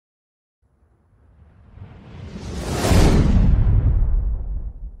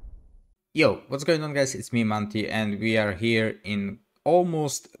Yo, what's going on guys? It's me Manty and we are here in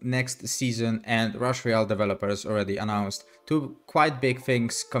almost next season, and Royale developers already announced two quite big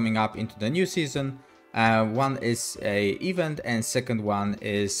things coming up into the new season. One is a event and second one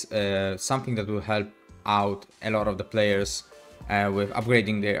is something that will help out a lot of the players with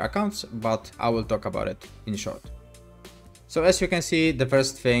upgrading their accounts, but I will talk about it in short. So as you can see, the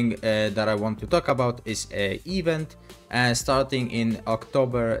first thing that I want to talk about is an event starting in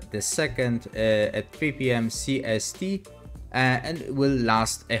October the 2nd at 3 p.m. CST, and it will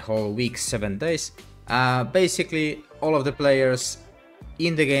last a whole week, 7 days. Basically, all of the players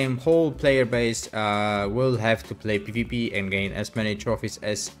in the game, whole player base, will have to play PvP and gain as many trophies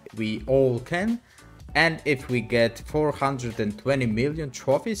as we all can. And if we get 420 million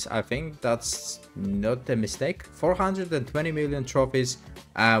trophies, I think that's not a mistake, 420 million trophies,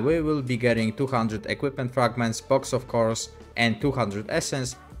 we will be getting 200 equipment fragments, box of course, and 200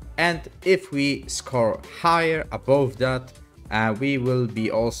 essence. And if we score higher above that, we will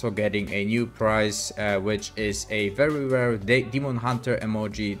be also getting a new prize, which is a very rare demon hunter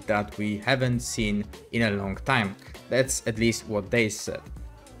emoji that we haven't seen in a long time. That's at least what they said.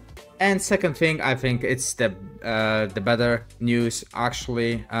 And second thing, I think it's the better news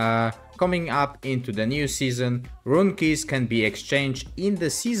actually. Coming up into the new season, rune keys can be exchanged in the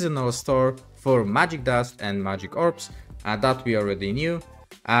seasonal store for magic dust and magic orbs, that we already knew.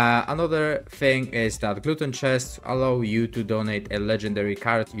 Another thing is that gluten chests allow you to donate a legendary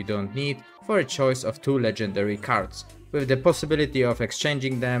card you don't need for a choice of 2 legendary cards. With the possibility of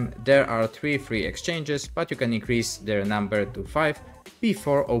exchanging them, there are 3 free exchanges, but you can increase their number to 5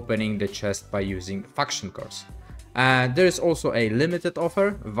 before opening the chest by using faction cores. There is also a limited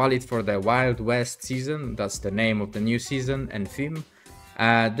offer, valid for the Wild West season, that's the name of the new season and theme.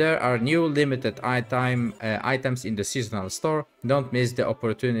 There are new limited items in the seasonal store. Don't miss the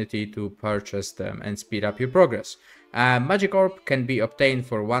opportunity to purchase them and speed up your progress. Magic Orb can be obtained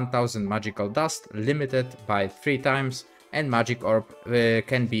for 1000 magical dust, limited by 3 times, and Magic Orb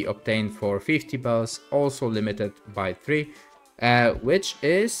can be obtained for 50 bells, also limited by 3, which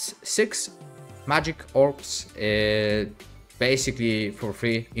is 6 Magic Orbs, basically for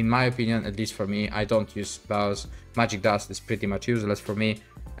free, in my opinion, at least for me. I don't use bells. Magic dust is pretty much useless for me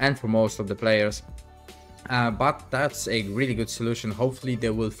and for most of the players, but that's a really good solution. Hopefully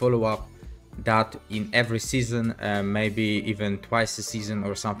they will follow up that in every season, maybe even twice a season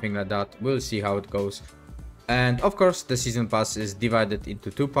or something like that. We'll see how it goes. And of course the season pass is divided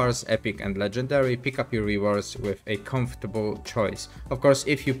into 2 parts, epic and legendary. Pick up your rewards with a comfortable choice. Of course,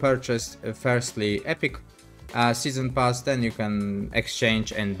 if you purchase firstly epic season pass, then you can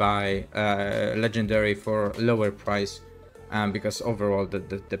exchange and buy legendary for lower price, because overall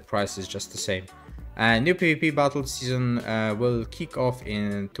the price is just the same. New PvP battle season will kick off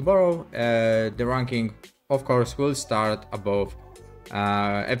in tomorrow. The ranking of course will start above.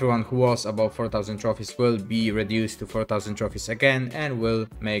 Everyone who was above 4000 trophies will be reduced to 4000 trophies again and will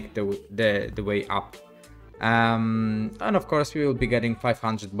make the way up. And of course we will be getting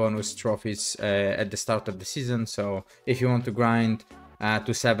 500 bonus trophies at the start of the season. So if you want to grind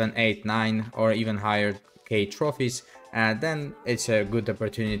to 7, 8, 9 or even higher K trophies, then it's a good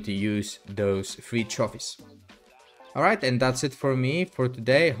opportunity to use those free trophies. Alright, and that's it for me for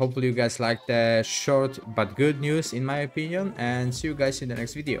today. Hopefully you guys liked the short but good news in my opinion, and see you guys in the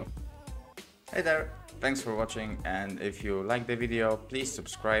next video. Hey there, thanks for watching, and if you like the video, please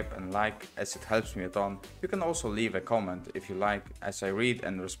subscribe and like, as it helps me a ton. You can also leave a comment if you like, as I read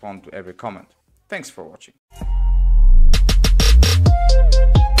and respond to every comment. Thanks for watching.